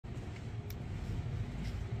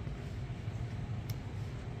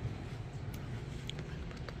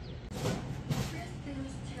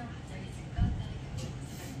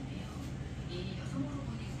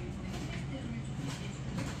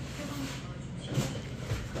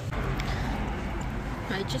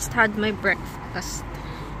I just had my breakfast.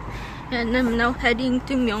 And I'm now heading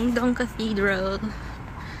to Myeongdong Cathedral.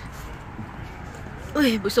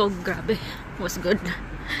 Uy, busog. Grabe. Was good.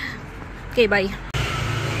 Okay, bye.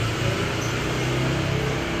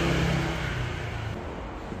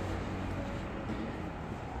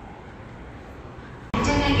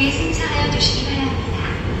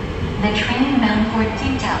 The train bound for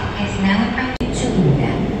Tito is now approaching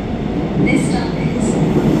중입니다. This stop is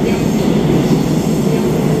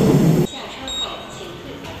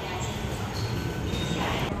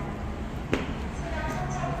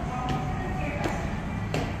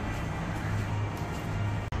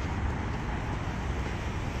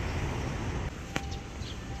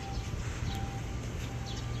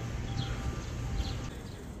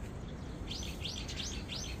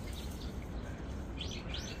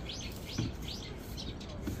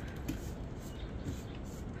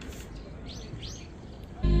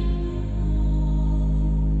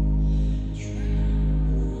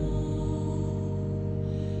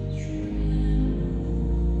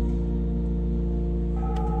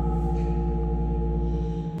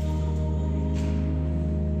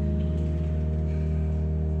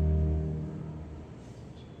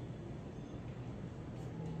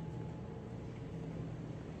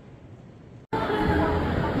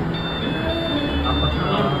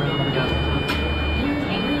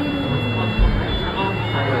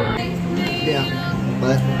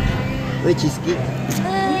Wait, cheesecake?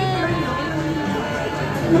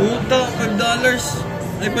 Puta, $5.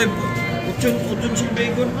 Ay, 8 si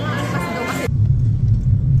bacon.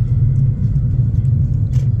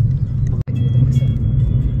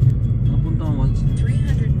 Napunta ka once.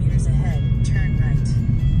 300 meters ahead, turn right.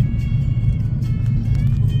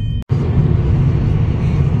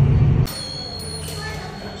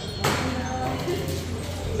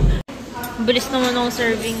 Bilis naman ng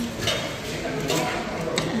serving.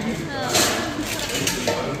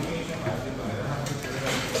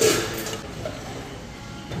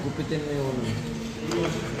 Gupitin mo yung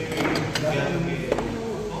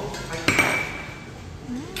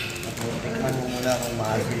Tikman mo muna kung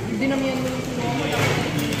maasin. Hindi naman yan.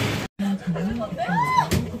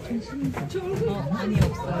 아니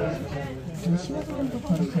없어요. 심화도전도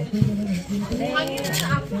바로 가셔야 되는데. 자기는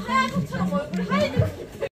앞에 하얀 것처럼 얼굴이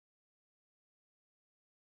하얘지고.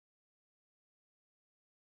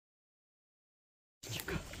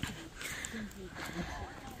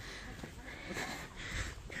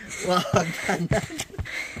 Wag na.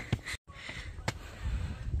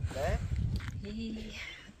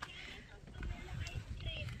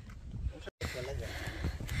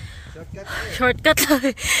 Shortcut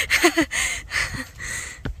lang.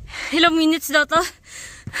 Ilang minutes daw to?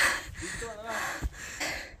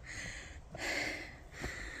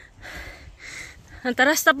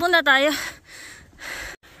 Tara, stop muna tayo.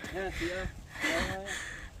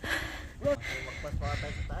 Magpas pa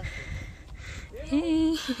tayo sa taas.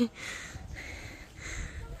 Hey.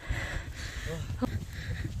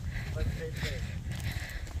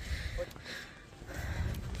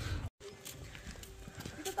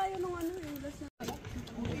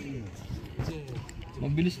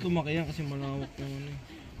 mabilis lumaki yan kasi malawak naman eh.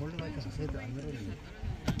 Wala kayo kasi daan na rin.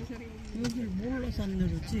 여기 몰라서 안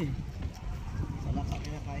내렸지? Wala ka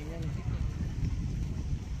kinakain yan.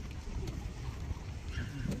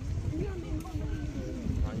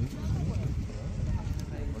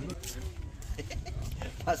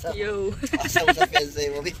 Yo. Pasaw sa pensa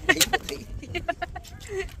mo.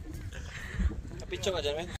 Kapitso ka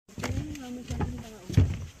dyan, men?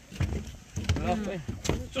 Wala pa eh.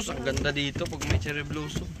 Sus, ang ganda dito pag may cherry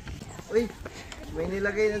blossom. Uy, may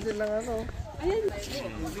nilagay na silang ano.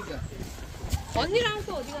 언니랑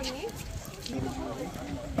또 어디 갔니?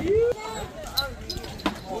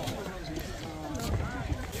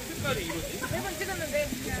 매번 찍었는데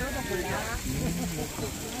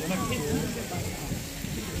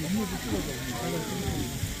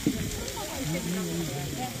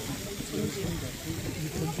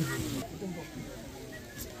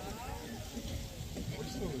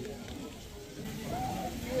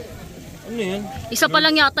Ano yan? Isa pa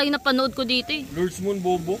lang yata yung napanood ko dito eh. Lord's Moon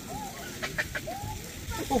Bobo?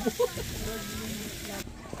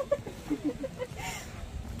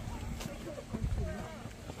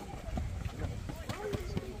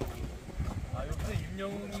 Ayok na, yun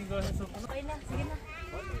yung inggahan. Okay na, sige na.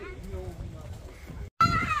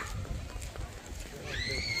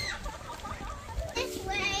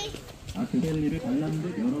 아크셀리를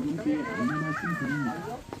관람객 여러분께 안내 말씀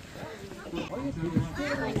드립니다.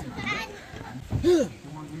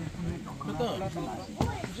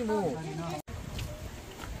 Kasi mo.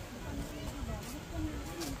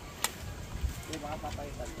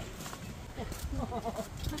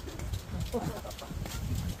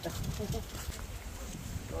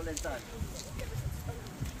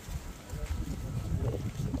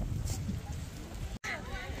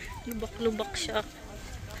 Lubak-lubak siya.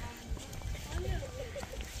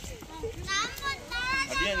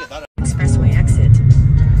 Expressway exit.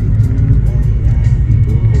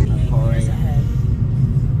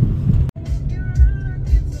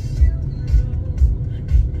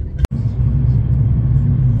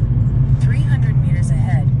 58 meters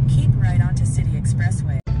ahead. Keep right onto City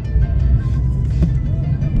Expressway.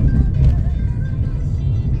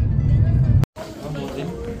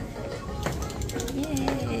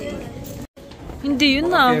 Yay! Hindi yun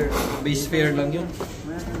na. Base fare lang yun.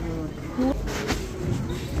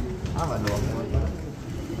 Maluwag naman ba?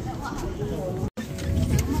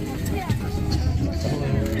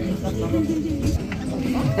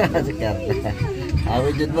 Si Carla.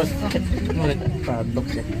 Awit dyan boss. Patok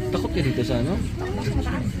siya. Takot ka dito sa ano?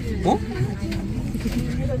 Oh?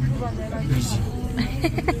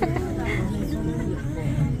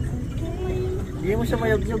 Hindi mo siya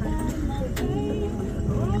mayog-yog.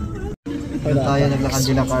 Tayo naglakad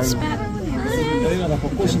din na car. Ganda yung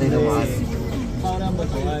naman.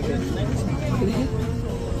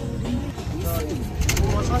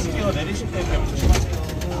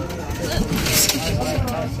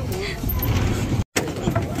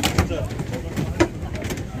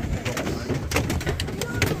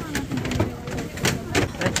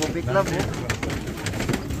 Ay, Coffee Club eh.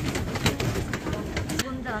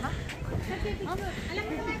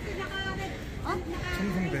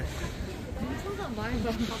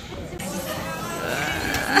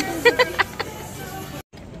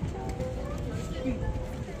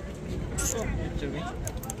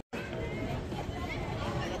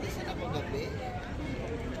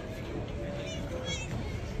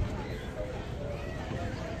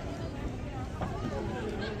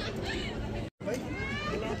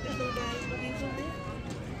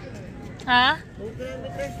 Ha?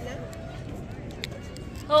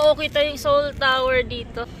 Oo, kita yung Seoul Tower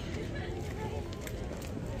dito.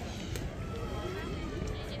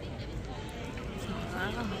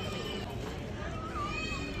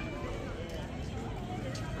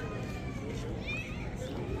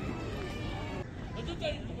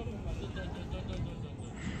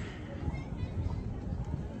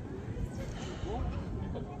 Wow.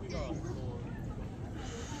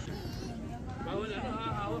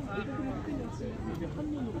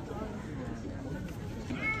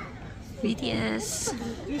 BTS.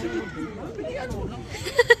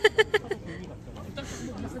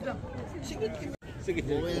 Sige.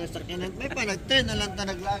 Buhay na sa kanan. May pa, nag-turn na lang ta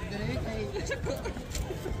nag-lag din eh.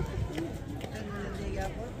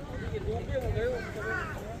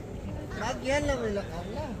 Magyan lang nila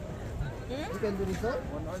Carla. Ikan dito so?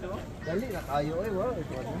 Dali na kayo eh. Wow.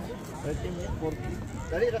 30 minutes, 40.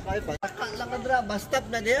 Dali na kayo pa. Lakad-lakad bus stop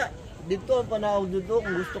na diya. Dito ang panahon dito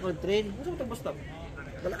kung gusto kang train. Gusto mo ito bus stop?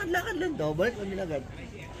 Lakad-lakad lang daw. Balik kami agad.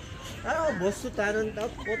 Boss, sutaran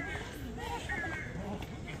tapos.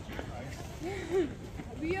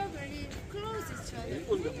 We are very close each other.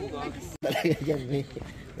 Talaga dyan eh.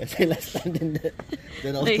 Kasi last time din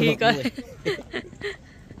doon ako Ay, tumakbo eh.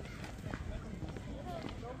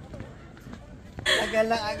 Agad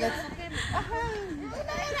lang agad.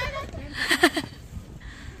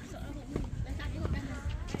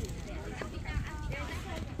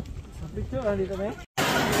 Picture, dito na eh.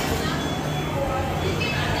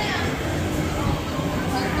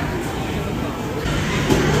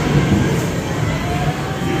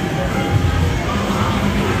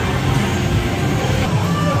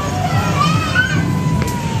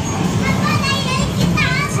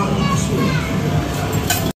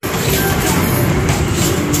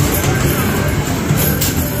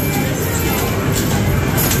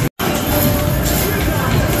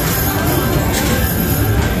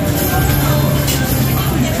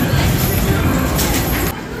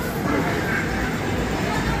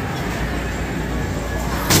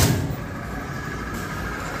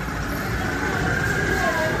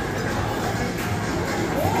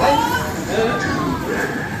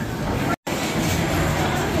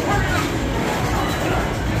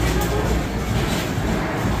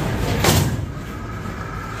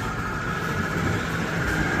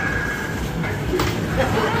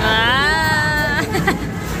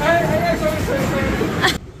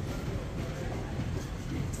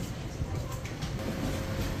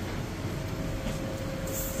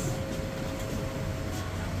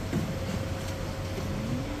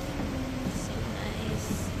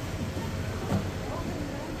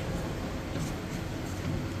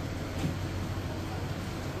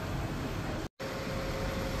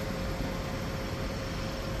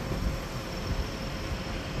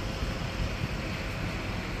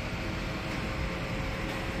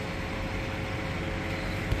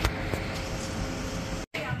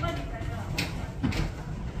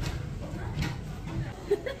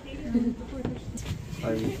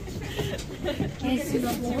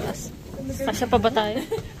 Kasya pa ba tayo?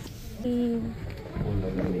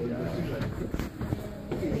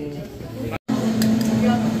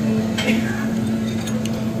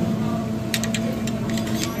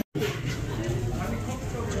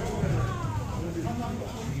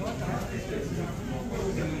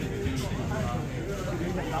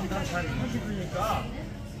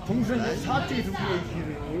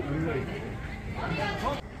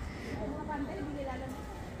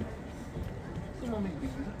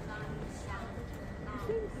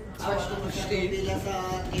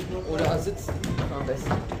 Oder sitzen am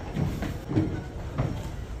besten.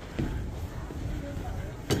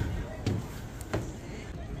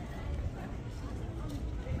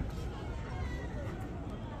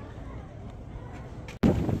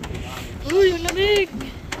 Uy, ang lamig!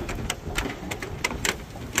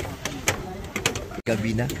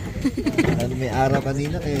 Gabi na. Ano, may araw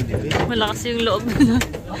kanina kaya hindi. Malakas yung loob.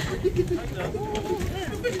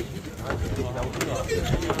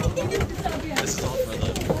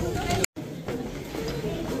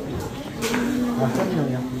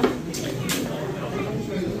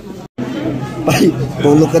 Ay,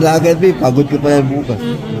 tulog ka na agad, babe. Pagod ka pa yan bukas.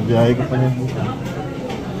 Nabiyahe ka pa yan bukas.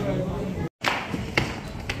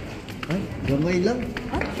 Ay, gamay lang.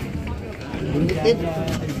 Unitin.